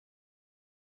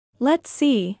Let's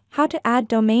see how to add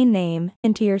domain name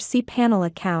into your Cpanel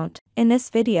account in this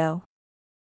video.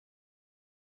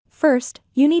 First,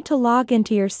 you need to log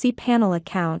into your Cpanel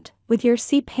account with your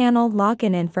Cpanel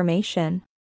login information,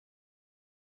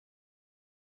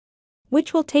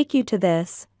 which will take you to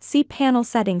this Cpanel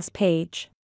settings page.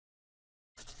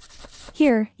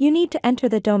 Here, you need to enter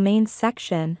the domains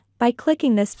section by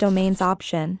clicking this domains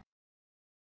option.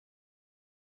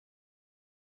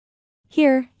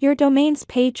 Here, your domains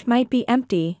page might be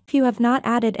empty if you have not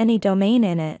added any domain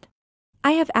in it.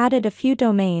 I have added a few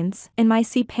domains in my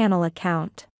Cpanel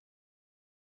account.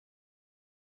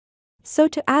 So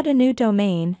to add a new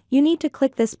domain, you need to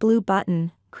click this blue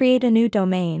button, Create a new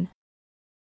domain.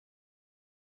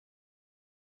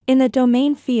 In the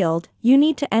domain field, you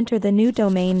need to enter the new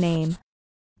domain name.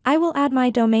 I will add my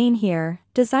domain here,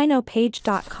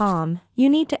 designopage.com. You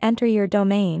need to enter your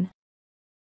domain.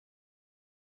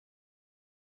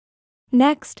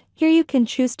 Next, here you can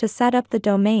choose to set up the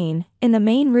domain in the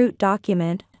main root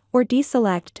document or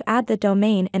deselect to add the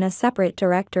domain in a separate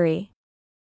directory.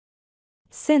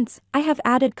 Since I have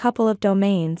added couple of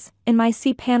domains in my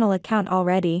Cpanel account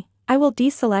already, I will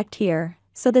deselect here,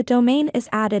 so the domain is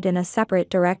added in a separate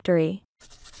directory.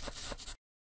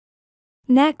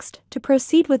 Next, to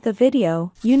proceed with the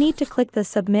video, you need to click the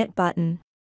Submit button.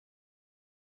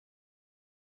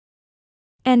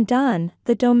 And done,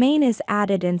 the domain is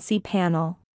added in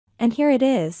Cpanel. And here it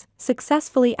is,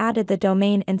 successfully added the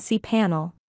domain in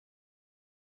Cpanel.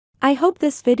 I hope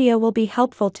this video will be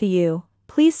helpful to you.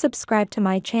 Please subscribe to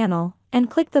my channel and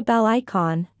click the bell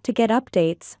icon to get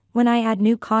updates when I add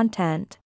new content.